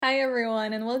Hi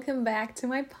everyone, and welcome back to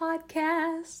my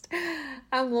podcast.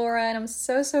 I'm Laura, and I'm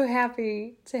so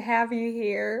happy to have you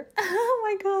here. Oh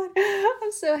my god,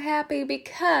 I'm so happy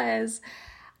because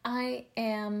I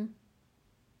am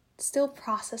still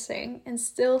processing and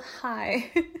still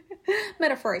high,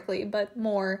 metaphorically, but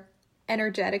more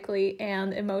energetically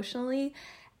and emotionally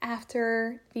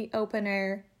after the open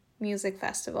air music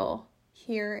festival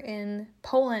here in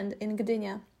Poland, in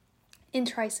Gdynia, in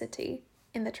Tri-City,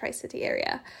 in the Tri-City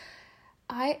area.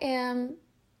 I am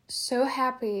so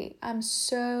happy. I'm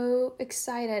so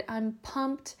excited. I'm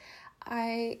pumped.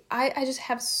 I just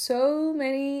have so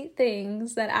many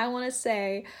things that I want to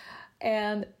say,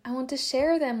 and I want to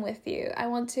share them with you. I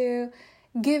want to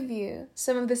give you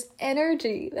some of this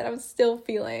energy that I'm still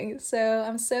feeling. So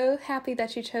I'm so happy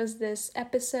that you chose this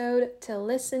episode to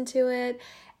listen to it.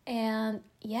 And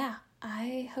yeah,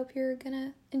 I hope you're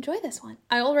gonna enjoy this one.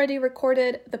 I already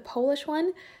recorded the Polish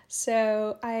one,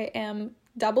 so I am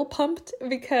double pumped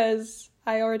because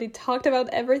I already talked about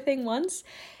everything once.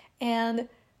 And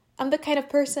I'm the kind of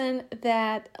person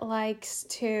that likes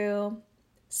to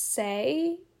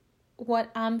say what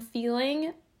I'm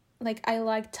feeling. Like, I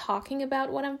like talking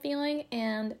about what I'm feeling,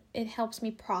 and it helps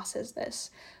me process this,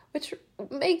 which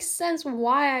makes sense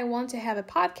why I want to have a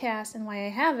podcast and why I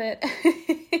have it.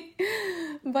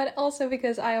 But also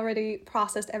because I already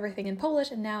processed everything in Polish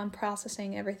and now I'm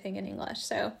processing everything in English.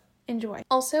 So enjoy.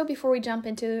 Also, before we jump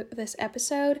into this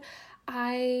episode,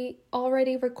 I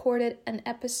already recorded an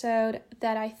episode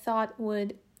that I thought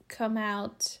would come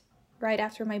out right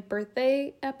after my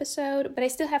birthday episode, but I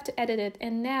still have to edit it,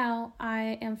 and now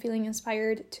I am feeling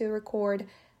inspired to record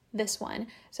this one.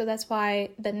 So that's why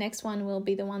the next one will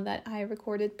be the one that I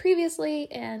recorded previously,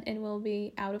 and it will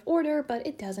be out of order, but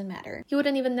it doesn't matter. You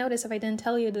wouldn't even notice if I didn't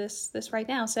tell you this right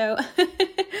now. So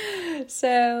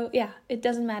so yeah, it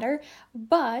doesn't matter.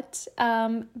 But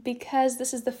because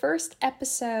this is the first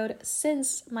episode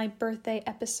since my birthday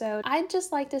episode, I'd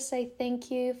just like to say thank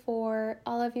you for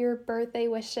all of your birthday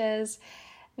wishes.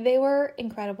 They were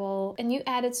incredible, and you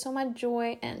added so much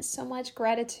joy and so much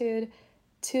gratitude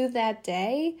to that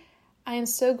day. I am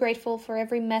so grateful for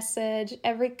every message,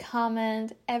 every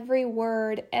comment, every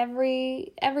word,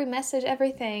 every message,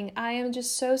 everything. I am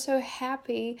just so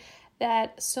happy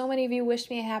that so many of you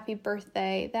wished me a happy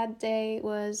birthday. That day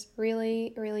was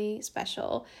really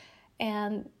special,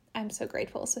 and I'm so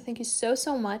grateful. So thank you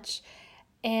so much.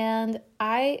 And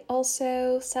I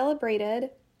also celebrated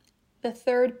the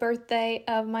third birthday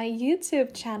of my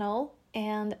YouTube channel,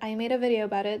 and I made a video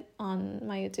about it on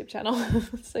my YouTube channel,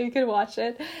 so you can watch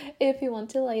it if you want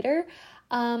to later.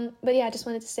 But yeah, I just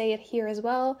wanted to say it here as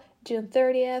well. June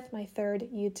 30th, my third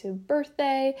YouTube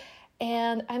birthday,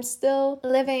 and I'm still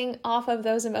living off of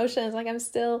those emotions. Like, I'm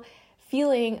still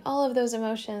feeling all of those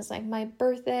emotions, like my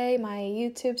birthday, my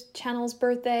YouTube channel's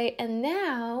birthday, and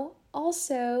now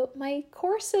also my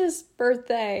course's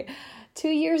birthday. 2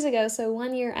 years ago, so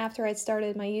 1 year after I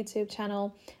started my YouTube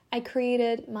channel, I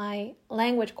created my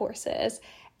language courses.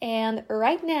 And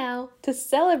right now, to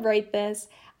celebrate this,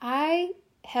 I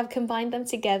have combined them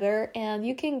together, and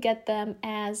you can get them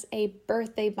as a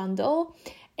birthday bundle.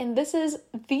 And this is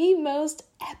the most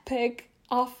epic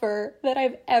offer that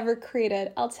I've ever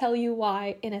created. I'll tell you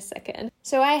why in a second.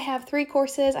 So I have 3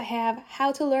 courses. I have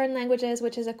How to Learn Languages,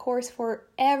 which is a course for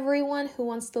everyone who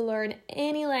wants to learn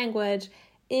any language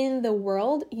in the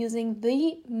world using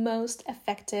the most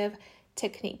effective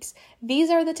techniques. These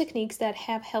are the techniques that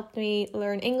have helped me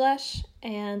learn English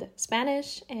and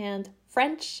Spanish and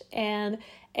French and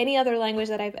any other language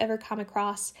that I've ever come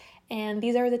across. And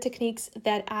these are the techniques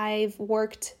that I've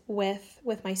worked with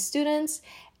my students.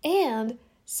 And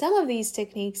some of these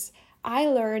techniques I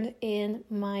learned in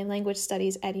my language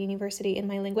studies at university, in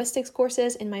my linguistics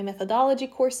courses, in my methodology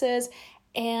courses,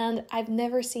 and I've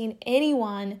never seen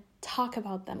anyone talk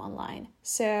about them online.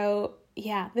 So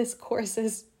yeah, this course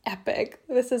is epic.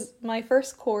 This is my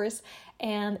first course,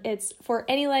 and it's for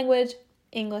any language,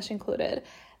 English included.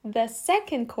 The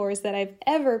second course that I've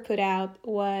ever put out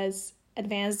was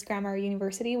Advanced Grammar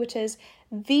University, which is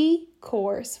the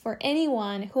course for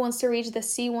anyone who wants to reach the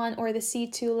C1 or the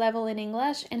C2 level in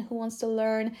English and who wants to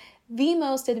learn the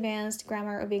most advanced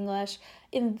grammar of English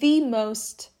in the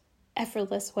most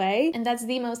effortless way. And that's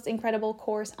the most incredible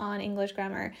course on English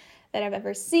grammar that I've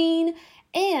ever seen.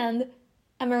 And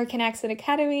American Accent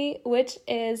Academy, which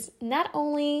is not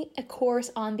only a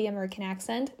course on the American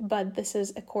accent, but this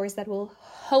is a course that will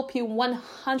help you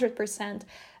 100%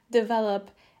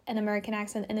 develop an American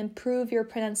accent and improve your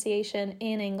pronunciation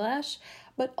in English.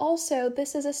 But also,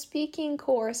 this is a speaking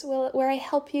course where I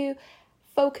help you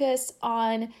focus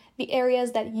on the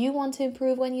areas that you want to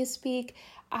improve when you speak.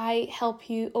 I help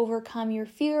you overcome your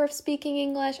fear of speaking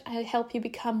English. I help you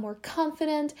become more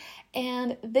confident.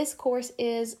 And this course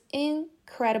is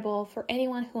incredible for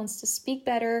anyone who wants to speak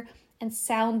better and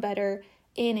sound better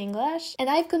in English. And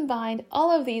I've combined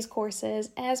all of these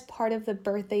courses as part of the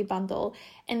birthday bundle.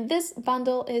 And this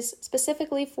bundle is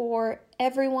specifically for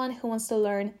everyone who wants to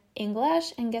learn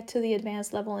English and get to the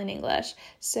advanced level in English.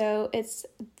 So it's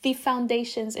the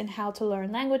foundations in how to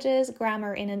learn languages,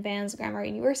 grammar in advanced grammar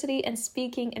university, and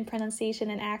speaking and pronunciation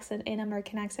and accent in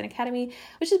American Accent Academy,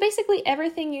 which is basically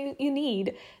everything you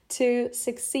need to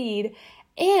succeed.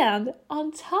 And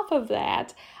on top of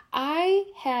that, I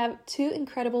have 2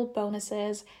 incredible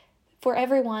bonuses for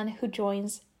everyone who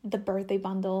joins the birthday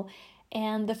bundle.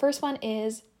 And the first one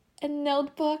is a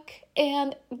notebook.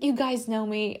 And you guys know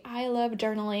me, I love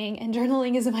journaling, and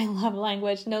journaling is my love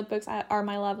language. Notebooks are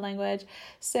my love language.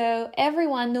 So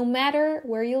everyone, no matter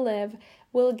where you live,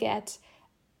 will get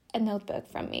a notebook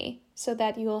from me so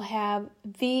that you will have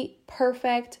the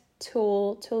perfect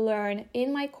tool to learn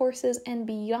in my courses and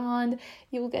beyond.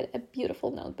 You will get a beautiful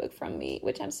notebook from me,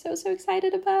 which I'm so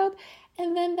excited about.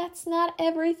 And then that's not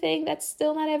everything. That's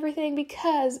still not everything,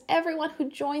 because everyone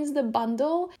who joins the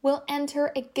bundle will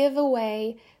enter a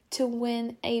giveaway to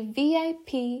win a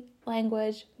VIP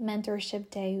language mentorship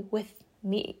day with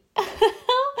me. I'm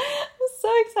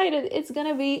so excited. It's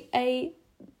gonna be an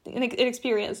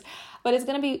experience, but it's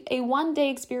gonna be a 1-day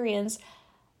experience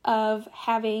of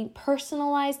having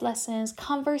personalized lessons,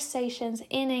 conversations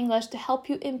in English to help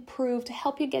you improve, to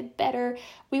help you get better.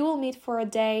 We will meet for a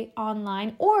day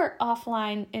online or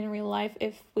offline in real life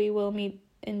if we will meet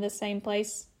in the same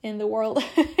place in the world.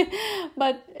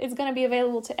 But it's going to be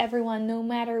available to everyone no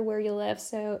matter where you live.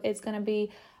 So it's going to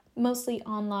be mostly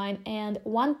online. And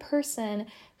one person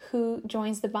who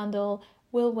joins the bundle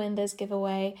will win this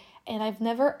giveaway. And I've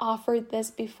never offered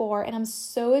this before, and I'm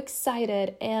so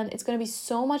excited, and it's going to be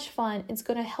so much fun. It's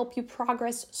going to help you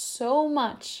progress so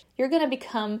much. You're going to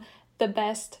become the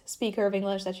best speaker of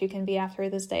English that you can be after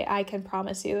this day. I can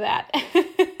promise you that.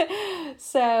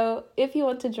 So if you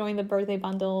want to join the birthday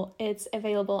bundle, it's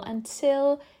available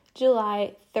until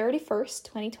July 31st,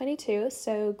 2022.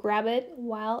 So grab it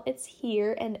while it's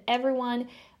here, and everyone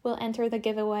will enter the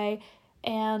giveaway,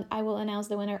 and I will announce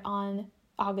the winner on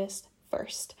August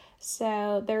 1st.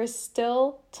 So there is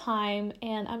still time,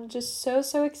 and I'm just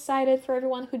so excited for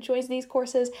everyone who joins these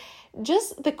courses.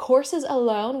 Just the courses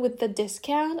alone with the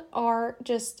discount are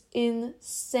just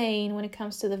insane when it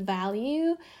comes to the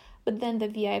value, but then the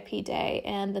VIP day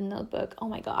and the notebook, oh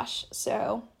my gosh.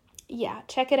 So yeah,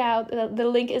 check it out. The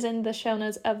link is in the show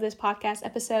notes of this podcast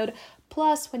episode.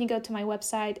 Plus, when you go to my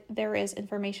website, there is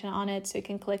information on it, so you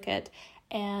can click it.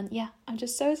 And yeah, I'm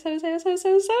just so excited.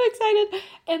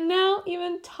 And now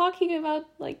even thinking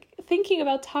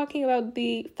about talking about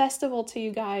the festival to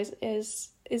you guys is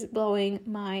blowing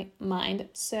my mind.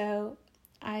 So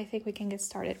I think we can get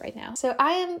started right now. So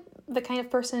I am the kind of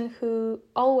person who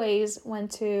always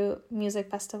went to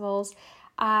music festivals.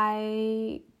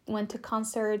 I went to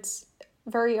concerts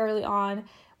very early on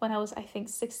when I was, I think,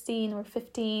 16 or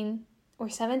 15 or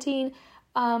 17.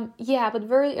 But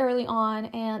very early on,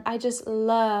 and I just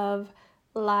love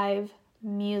live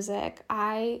music.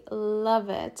 I love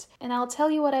it. And I'll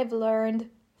tell you what I've learned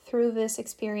through this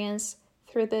experience,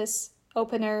 through this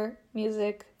open-air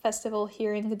music festival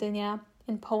here in Gdynia,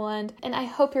 in Poland. And I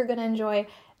hope you're going to enjoy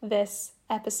this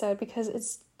episode, because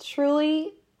it's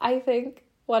truly, I think,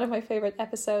 one of my favorite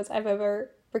episodes I've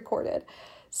ever recorded.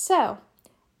 So,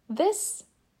 this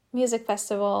music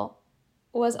festival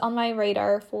was on my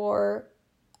radar for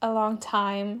a long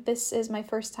time. This is my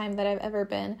first time that I've ever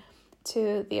been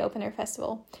to the Open Air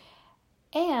Festival.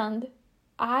 And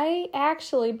I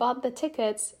actually bought the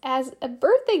tickets as a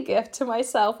birthday gift to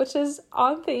myself, which is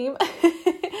on theme.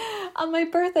 On my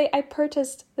birthday, I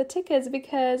purchased the tickets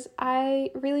because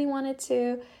I really wanted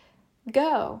to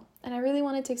go and I really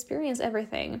wanted to experience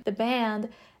everything. The band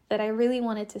that I really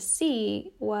wanted to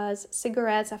see was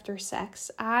Cigarettes After Sex.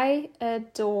 I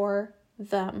adore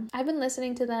them. I've been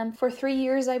listening to them for 3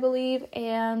 years, I believe,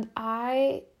 and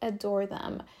I adore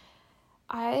them.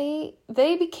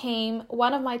 They became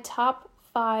one of my top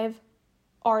 5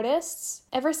 artists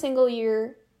every single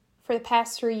year for the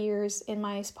past 3 years in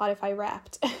my Spotify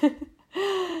Wrapped.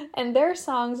 And their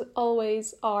songs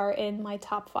always are in my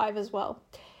top 5 as well.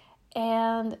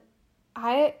 And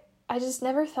I just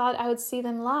never thought I would see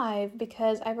them live,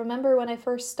 because I remember when I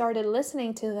first started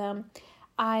listening to them,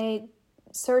 I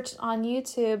searched on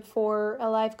YouTube for a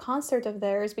live concert of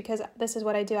theirs, because this is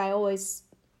what I do. I always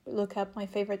look up my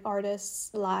favorite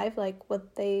artists live, like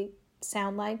what they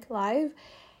sound like live.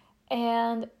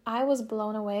 And I was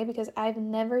blown away because I've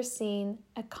never seen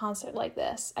a concert like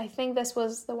this. I think this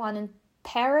was the one in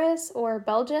Paris or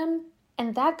Belgium.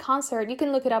 And that concert, you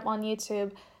can look it up on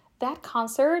YouTube. That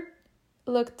concert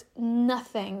looked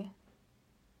nothing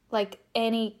like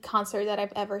any concert that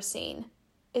I've ever seen.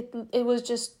 It was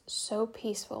just so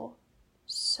peaceful,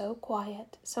 so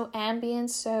quiet, so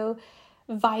ambient, so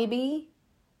vibey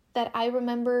that I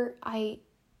remember I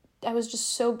was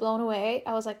just so blown away.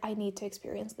 I was like, I need to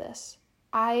experience this.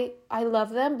 I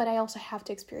love them, but I also have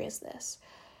to experience this.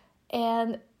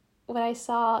 And when I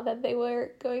saw that they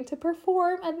were going to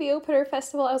perform at the Open Air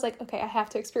Festival, I was like, okay, I have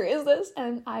to experience this.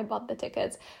 And I bought the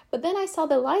tickets. But then I saw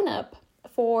the lineup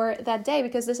for that day,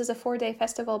 because this is a 4-day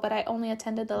festival, but I only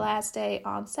attended the last day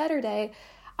on Saturday.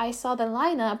 I saw the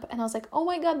lineup and I was like, oh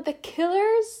my god, The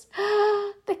Killers?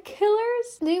 The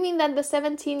Killers? Do you mean that the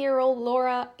 17-year-old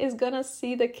Laura is gonna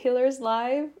see The Killers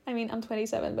live? I mean, I'm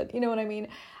 27, but you know what I mean.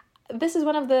 This is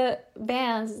one of the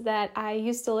bands that I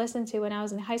used to listen to when I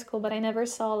was in high school, but I never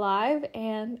saw live,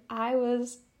 and I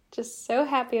was just so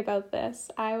happy about this.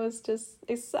 I was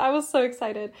so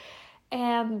excited.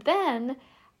 And then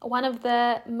one of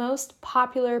the most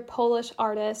popular Polish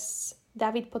artists,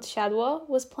 Dawid Podsiadło,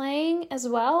 was playing as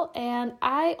well, and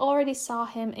I already saw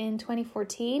him in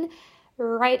 2014,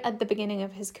 right at the beginning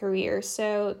of his career.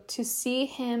 So to see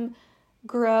him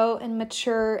grow and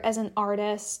mature as an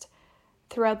artist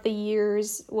throughout the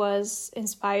years was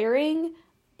inspiring,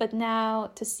 but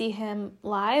now to see him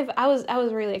live, I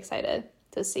was really excited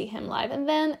to see him live. And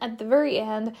then at the very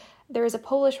end, there is a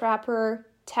Polish rapper,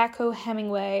 Taco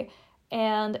Hemingway,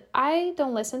 and I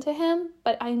don't listen to him,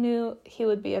 but I knew he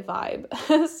would be a vibe.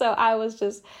 So I was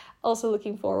just also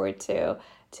looking forward to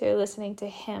listening to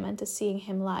him and to seeing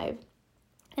him live.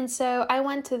 And so I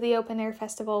went to the Open Air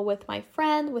Festival with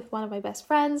one of my best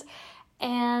friends,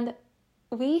 and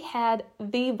we had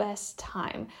the best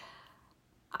time.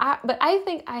 But I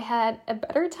think I had a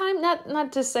better time.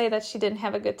 Not to say that she didn't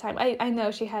have a good time. I know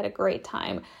she had a great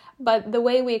time, but the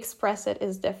way we express it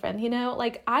is different. You know,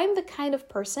 like I'm the kind of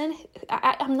person,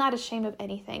 I'm not ashamed of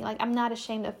anything. Like I'm not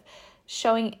ashamed of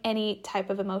showing any type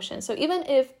of emotion. So even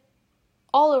if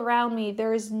all around me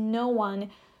there is no one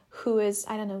who is,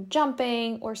 I don't know,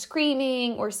 jumping or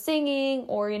screaming or singing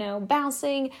or, you know,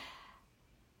 bouncing,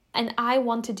 and I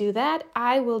want to do that,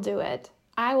 I will do it.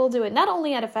 I will do it, not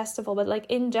only at a festival, but like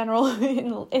in general,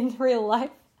 in real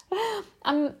life.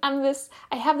 I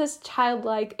have this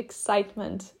childlike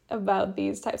excitement about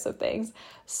these types of things.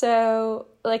 So,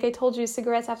 like I told you,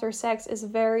 Cigarettes After Sex is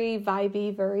very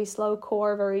vibey, very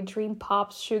slowcore, very dream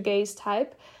pop, shoegaze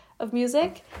type of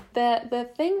music. The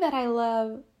thing that I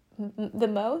love the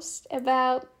most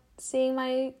about seeing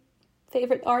my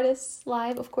favorite artists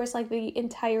live, of course, like the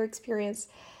entire experience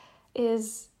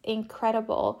is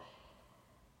incredible.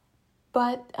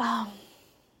 But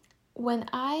when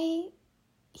I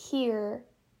hear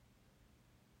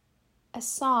a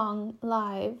song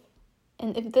live,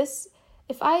 and I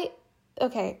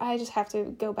just have to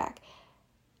go back.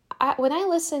 When I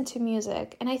listen to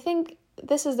music, and I think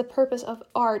this is the purpose of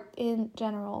art in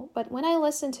general, but when I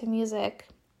listen to music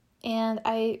and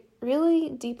I really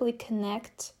deeply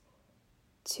connect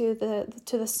to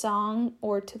the song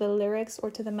or to the lyrics or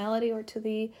to the melody or to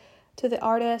the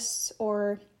artists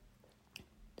or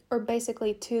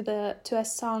basically to a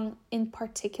song in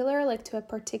particular, like to a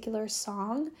particular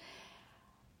song,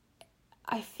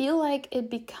 I feel like it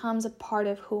becomes a part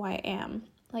of who I am.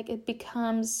 Like it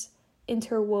becomes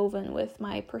interwoven with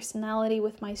my personality,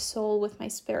 with my soul, with my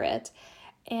spirit.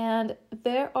 And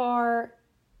there are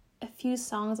a few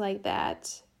songs like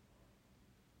that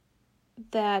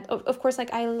of course,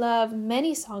 like I love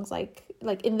many songs like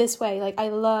in this way, like I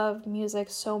love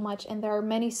music so much, and there are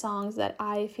many songs that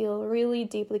I feel really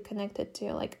deeply connected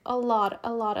to, like a lot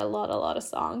of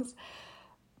songs,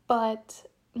 but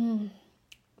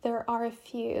there are a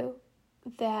few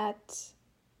that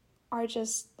are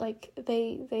just like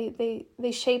they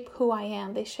shape who I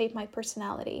am, they shape my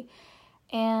personality.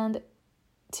 And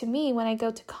to me, when I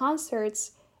go to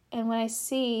concerts and when I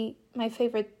see my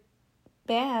favorite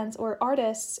bands or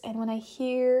artists, and when I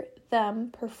hear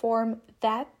them perform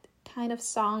that kind of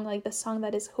song, like the song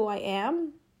that is who I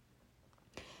am,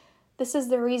 this is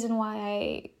the reason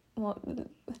why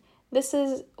this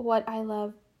is what I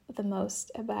love the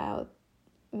most about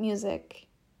music.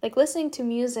 Like listening to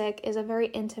music is a very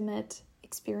intimate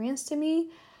experience to me.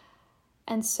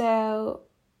 And so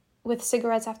with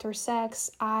Cigarettes After Sex,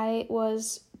 I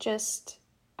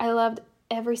loved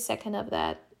every second of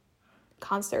that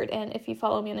concert. And if you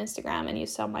follow me on Instagram and you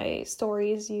saw my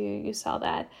stories, you saw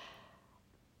that.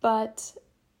 But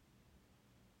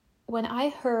when I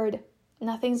heard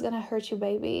Nothing's Gonna Hurt You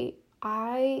Baby,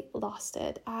 I lost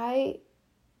it. I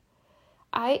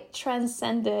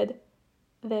transcended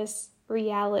this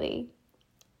reality.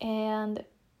 And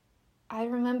I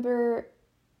remember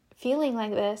feeling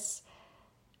like this,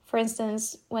 for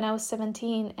instance, when I was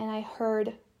 17 and I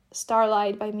heard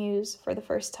Starlight by Muse for the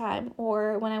first time,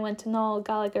 or when I went to Noel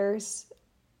Gallagher's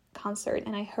concert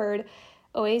and I heard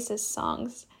Oasis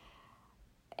songs.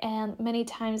 And many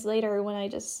times later, when I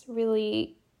just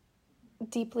really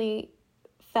deeply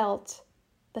felt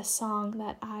the song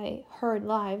that I heard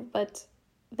live, but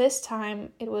this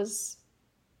time it was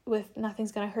with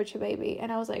Nothing's Gonna Hurt You Baby,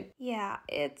 and I was like, yeah,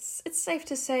 it's safe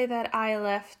to say that I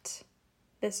left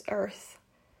this earth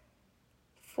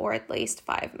for at least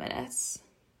 5 minutes.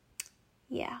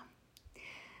 Yeah.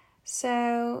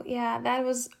 So yeah, that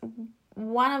was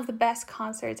one of the best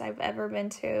concerts I've ever been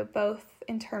to, both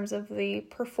in terms of the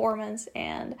performance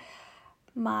and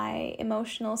my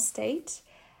emotional state.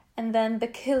 And then The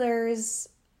Killers,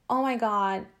 oh my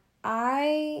god,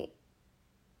 I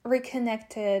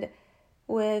reconnected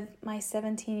with my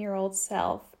 17-year-old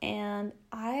self, and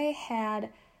I had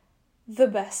the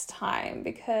best time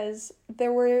because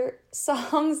there were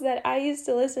songs that I used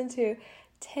to listen to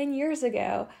 10 years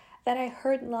ago that I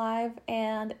heard live,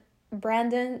 and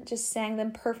Brandon just sang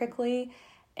them perfectly,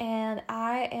 and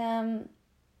I am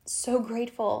so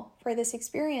grateful for this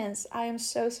experience. I am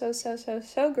so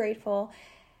grateful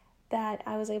that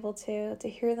I was able to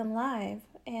hear them live,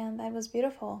 and that was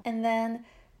beautiful. And then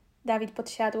David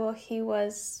Podsiadło, he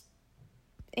was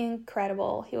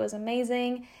incredible. He was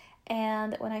amazing.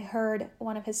 And when I heard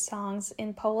one of his songs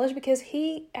in Polish, because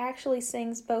he actually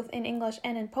sings both in English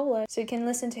and in Polish, so you can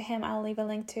listen to him. I'll leave a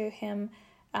link to him,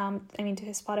 to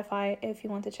his Spotify if you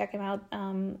want to check him out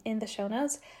in the show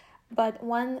notes. But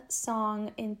one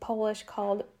song in Polish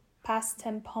called Pas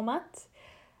Tempomat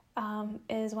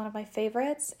is one of my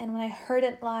favorites. And when I heard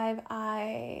it live,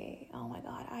 I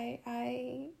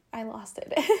lost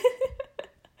it.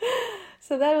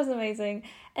 So that was amazing.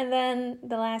 And then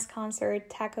the last concert,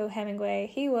 Taco Hemingway,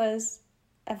 he was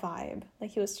a vibe. Like,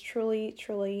 he was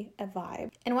truly a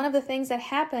vibe. And one of the things that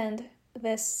happened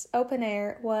this open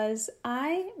air was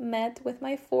I met with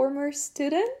my former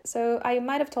student. So I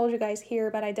might have told you guys here,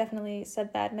 but I definitely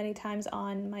said that many times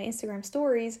on my Instagram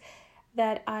stories,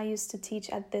 that I used to teach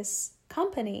at this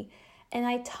company. And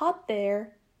I taught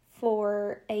there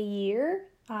for a year.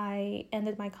 I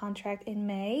ended my contract in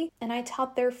May, and I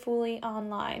taught there fully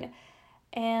online.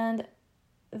 And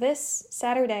this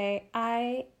Saturday,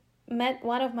 I met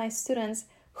one of my students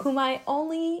whom I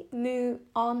only knew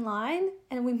online,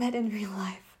 and we met in real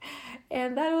life.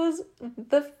 And that was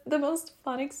the most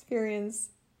fun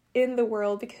experience in the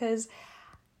world, because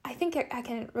I think I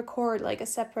can record like a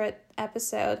separate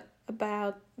episode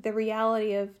about the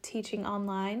reality of teaching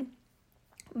online.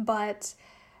 But,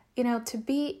 to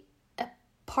be a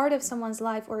part of someone's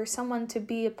life, or someone to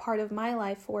be a part of my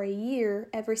life for a year,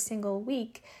 every single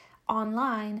week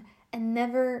online, and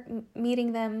never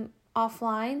meeting them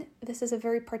offline, this is a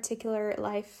very particular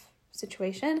life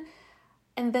situation.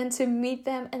 And then to meet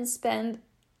them and spend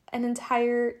an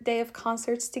entire day of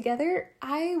concerts together,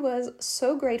 I was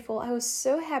so grateful. I was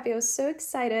so happy. I was so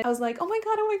excited. I was like, oh my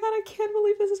god, I can't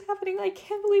believe this is happening. I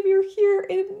can't believe you're here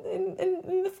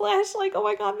in the flesh. Like, oh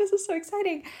my god, this is so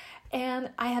exciting.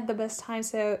 And I had the best time.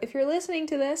 So if you're listening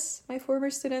to this, my former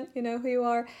student, you know who you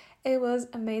are. It was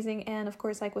amazing. And of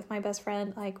course, like with my best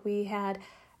friend, like we had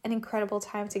an incredible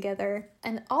time together.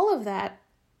 And all of that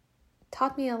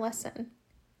taught me a lesson.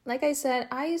 Like I said,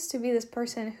 I used to be this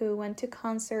person who went to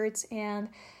concerts and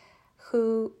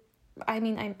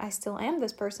I still am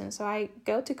this person. So I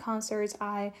go to concerts,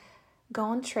 I go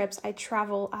on trips, I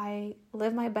travel, I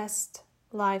live my best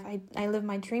life, I live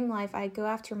my dream life, I go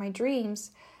after my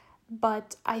dreams.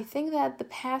 But I think that the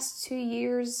past 2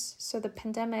 years, so the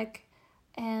pandemic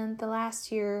and the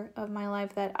last year of my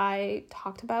life that I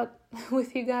talked about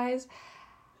with you guys,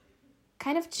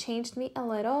 kind of changed me a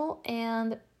little.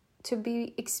 And to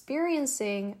be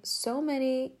experiencing so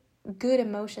many good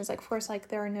emotions, like of course, like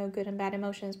there are no good and bad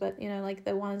emotions, but like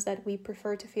the ones that we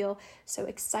prefer to feel, so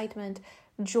excitement,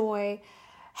 joy,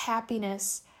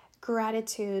 happiness,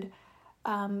 gratitude,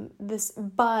 this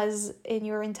buzz in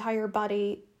your entire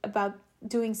body about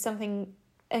doing something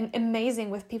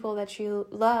amazing with people that you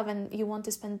love, and you want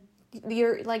to spend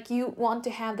you want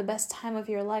to have the best time of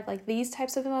your life. Like these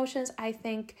types of emotions, I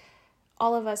think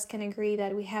all of us can agree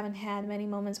that we haven't had many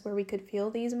moments where we could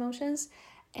feel these emotions.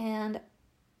 And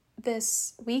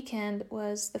this weekend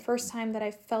was the first time that I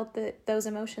felt those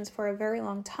emotions for a very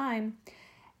long time.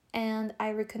 And I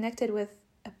reconnected with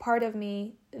a part of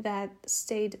me that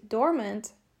stayed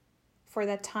dormant for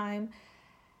that time.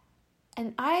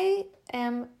 And I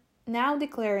am now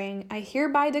declaring, I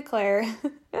hereby declare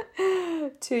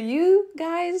to you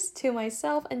guys, to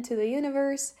myself, and to the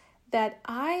universe that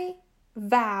I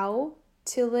vow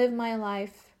to live my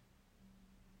life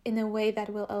in a way that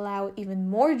will allow even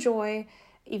more joy,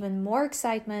 even more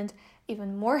excitement,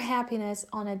 even more happiness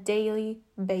on a daily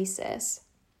basis.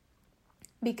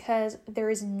 Because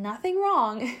there is nothing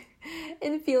wrong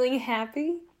in feeling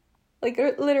happy, like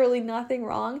literally nothing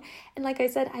wrong. And like I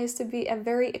said, I used to be a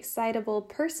very excitable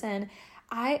person.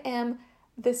 I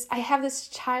have this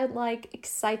childlike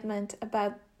excitement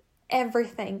about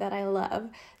everything that I love.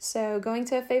 So going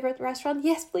to a favorite restaurant,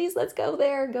 yes, please, let's go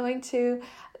there. Going to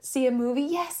see a movie,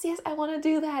 yes, I want to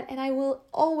do that. And I will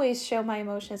always show my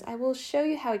emotions. I will show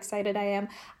you how excited I am.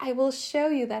 I will show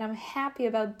you that I'm happy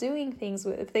about doing things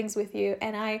with you.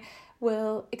 And I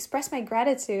will express my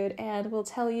gratitude and will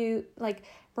tell you like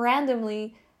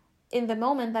randomly in the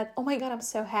moment that, oh my God, I'm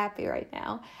so happy right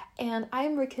now. And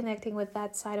I'm reconnecting with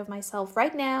that side of myself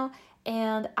right now.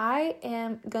 And I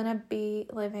am gonna be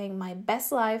living my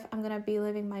best life. I'm gonna be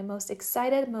living my most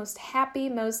excited, most happy,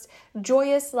 most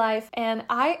joyous life. And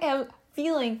I am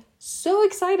feeling so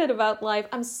excited about life.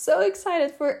 I'm so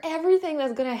excited for everything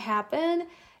that's gonna happen.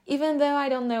 Even though I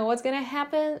don't know what's gonna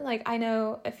happen, like I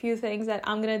know a few things that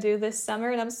I'm gonna do this summer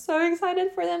and I'm so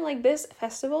excited for them. Like this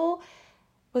festival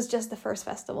was just the first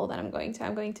festival that I'm going to.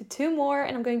 I'm going to 2 more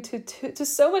and I'm going to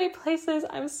so many places.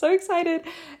 I'm so excited.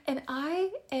 And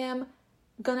I am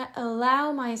gonna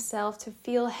allow myself to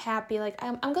feel happy. Like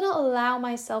I'm gonna allow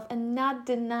myself and not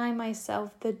deny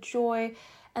myself the joy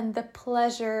and the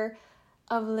pleasure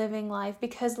of living life,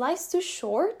 because life's too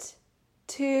short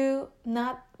to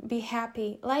not be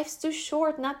happy. Life's too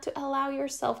short not to allow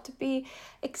yourself to be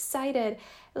excited.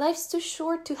 Life's too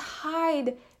short to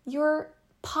hide your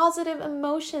positive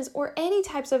emotions or any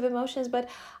types of emotions. But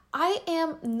I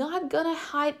am not gonna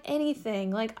hide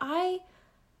anything. Like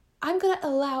I'm gonna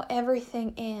allow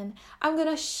everything in. I'm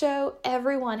gonna show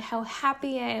everyone how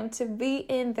happy I am to be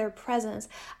in their presence.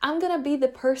 I'm gonna be the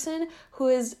person who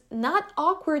is not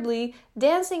awkwardly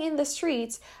dancing in the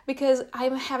streets because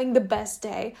I'm having the best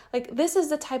day. Like this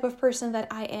is the type of person that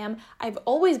I am. I've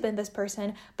always been this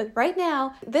person, but right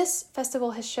now, this festival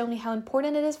has shown me how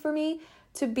important it is for me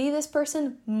to be this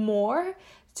person more,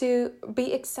 to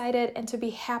be excited and to be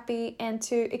happy and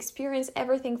to experience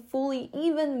everything fully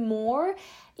even more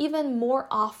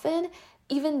often,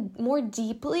 even more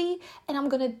deeply. And I'm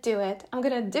gonna do it.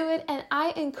 And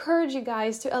I encourage you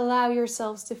guys to allow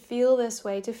yourselves to feel this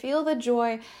way, to feel the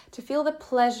joy, to feel the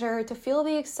pleasure, to feel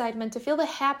the excitement, to feel the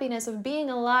happiness of being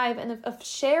alive and of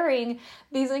sharing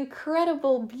these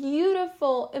incredible,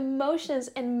 beautiful emotions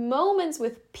and moments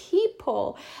with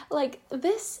people. Like,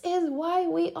 this is why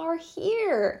we are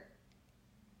here.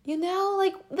 You know,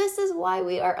 like, this is why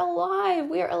we are alive.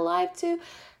 We are alive to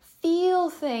feel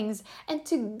things and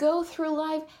to go through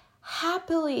life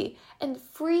happily and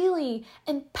freely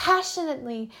and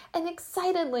passionately and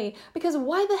excitedly. Because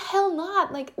why the hell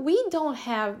not? Like, we don't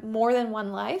have more than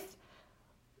one life.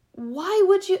 Why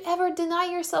would you ever deny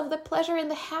yourself the pleasure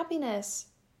and the happiness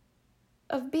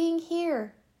of being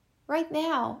here right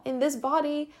now in this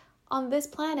body on this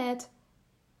planet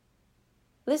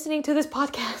listening to this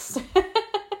podcast?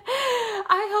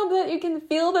 I hope that you can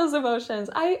feel those emotions.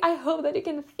 I hope that you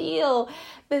can feel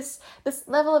this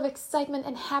level of excitement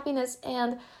and happiness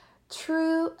and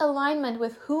true alignment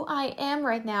with who I am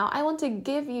right now. I want to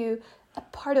give you a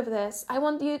part of this. I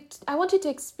want you to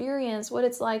experience what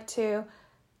it's like to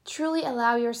truly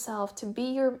allow yourself to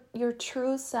be your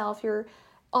true self, your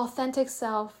authentic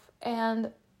self,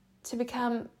 and to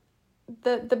become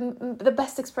the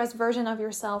best expressed version of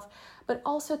yourself, but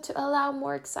also to allow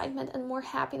more excitement and more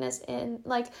happiness in.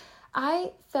 Like,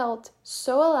 I felt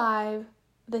so alive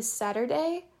this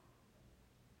Saturday.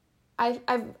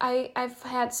 I've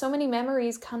had so many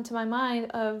memories come to my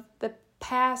mind of the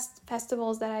past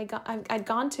festivals that I'd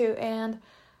gone to, and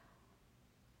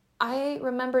I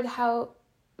remembered how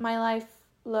my life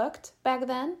looked back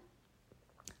then.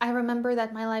 I remember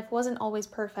that my life wasn't always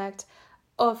perfect,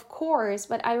 of course,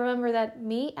 but I remember that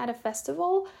me at a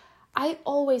festival, I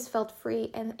always felt free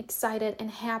and excited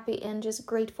and happy and just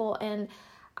grateful, and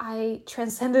I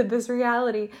transcended this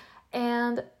reality.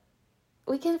 And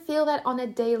we can feel that on a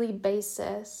daily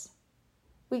basis.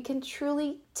 We can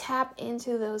truly tap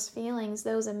into those feelings,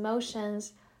 those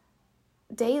emotions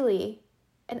daily.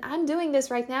 And I'm doing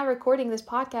this right now, recording this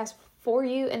podcast for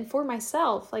you and for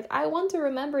myself. Like, I want to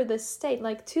remember this state.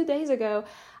 Like 2 days ago,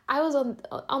 I was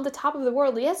on the top of the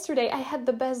world. Yesterday, I had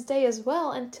the best day as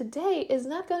well. And today is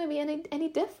not going to be any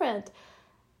different.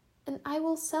 And I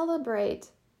will celebrate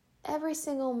every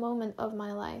single moment of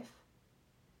my life.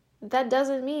 that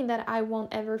doesn't mean that I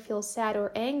won't ever feel sad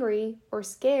or angry or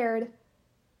scared,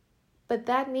 but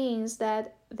that means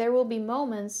that there will be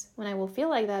moments when I will feel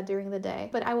like that during the day,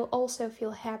 but I will also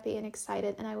feel happy and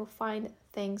excited, and I will find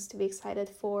things to be excited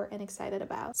for and excited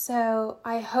about. So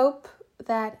I hope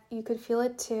that you could feel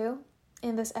it too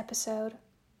in this episode.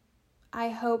 I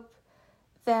hope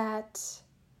that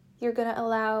you're gonna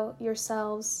allow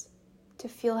yourselves to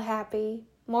feel happy,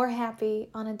 more happy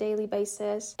on a daily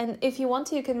basis. And if you want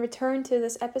to, you can return to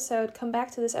this episode, come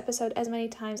back to this episode as many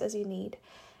times as you need.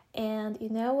 And you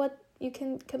know what you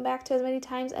can come back to as many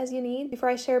times as you need? Before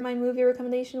I share my movie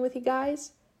recommendation with you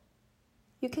guys,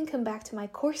 you can come back to my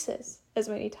courses as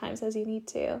many times as you need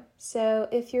to. So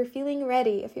if you're feeling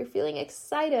ready, if you're feeling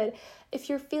excited, if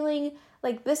you're feeling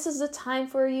like this is the time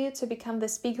for you to become the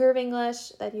speaker of English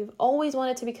that you've always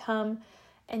wanted to become,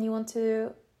 and you want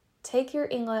to take your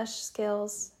English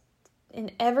skills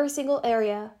in every single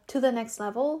area to the next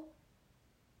level,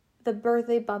 the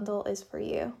birthday bundle is for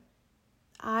you.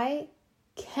 I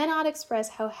cannot express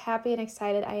how happy and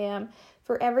excited I am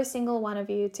for every single one of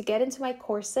you to get into my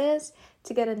courses,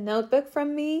 to get a notebook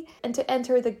from me, and to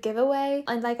enter the giveaway.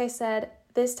 And like I said,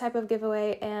 this type of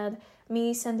giveaway and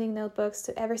me sending notebooks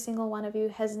to every single one of you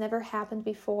has never happened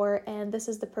before, and this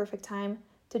is the perfect time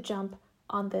to jump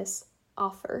on this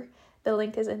offer. The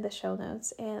link is in the show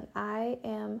notes, and I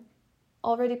am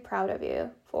already proud of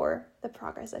you for the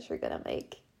progress that you're gonna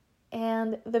make.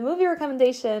 And the movie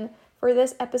recommendation for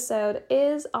this episode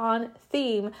is on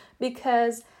theme,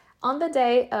 because on the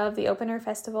day of the Open Air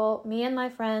Festival, me and my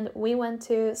friend, we went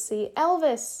to see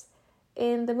Elvis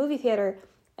in the movie theater.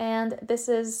 And this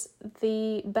is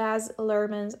the Baz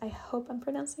Luhrmann's, I hope I'm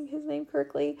pronouncing his name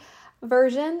correctly,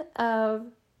 version of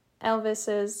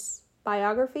Elvis's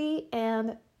biography.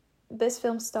 And this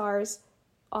film stars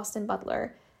Austin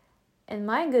Butler. And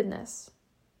my goodness,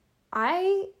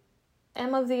 I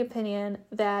am of the opinion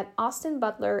that Austin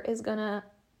Butler is gonna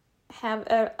have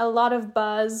a lot of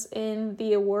buzz in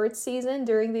the awards season,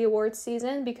 during the awards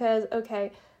season, because,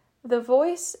 okay, the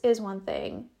voice is one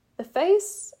thing, the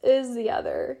face is the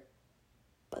other,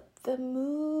 but the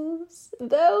moves,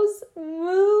 those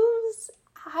moves,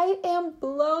 I am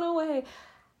blown away.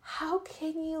 How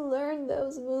can you learn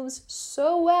those moves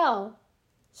so well?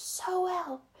 So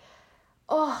well.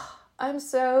 Oh, I'm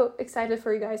so excited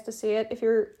for you guys to see it. If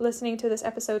you're listening to this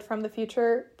episode from the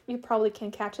future, you probably can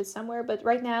catch it somewhere, but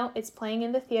right now it's playing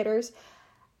in the theaters.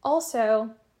 Also,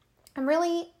 I'm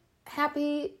really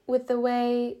happy with the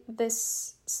way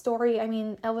this story,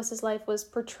 Elvis's life was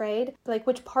portrayed, like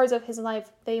which parts of his life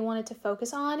they wanted to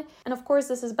focus on. And of course,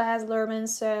 this is Baz Luhrmann,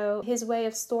 so his way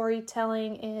of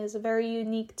storytelling is very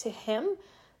unique to him.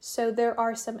 So there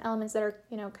are some elements that are,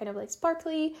 kind of like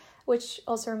sparkly, which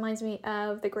also reminds me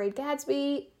of The Great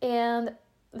Gatsby. And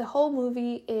the whole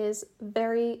movie is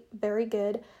very, very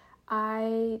good.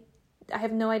 I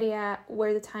have no idea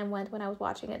where the time went when I was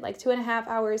watching it. Like 2.5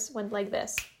 hours went like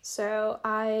this. So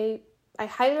I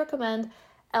highly recommend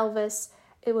Elvis.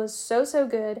 It was so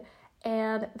good.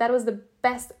 And that was the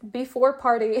best before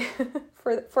party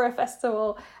for a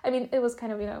festival. It was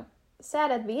kind of,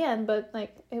 sad at the end, but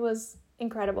like it was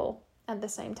incredible at the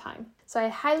same time. So I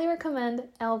highly recommend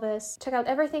Elvis. Check out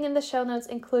everything in the show notes,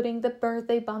 including the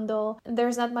birthday bundle.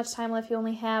 There's not much time left. You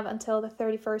only have until the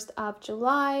 31st of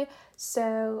July.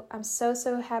 So I'm so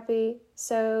happy.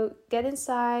 So get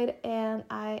inside, and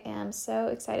I am so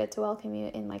excited to welcome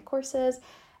you in my courses.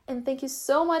 And thank you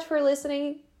so much for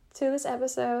listening to this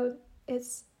episode.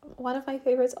 It's one of my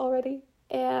favorites already,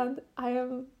 and I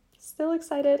am still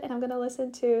excited, and I'm gonna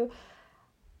listen to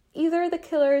either The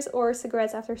Killers or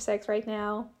Cigarettes After Sex right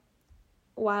now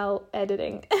while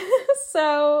editing.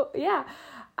 So yeah,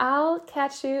 I'll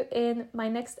catch you in my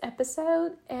next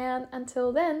episode, and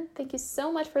until then, thank you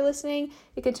so much for listening.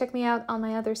 You can check me out on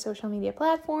my other social media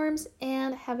platforms,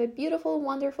 and have a beautiful,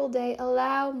 wonderful day.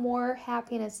 Allow more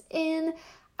happiness in.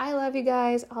 I love you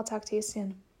guys. I'll talk to you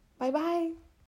soon. Bye bye.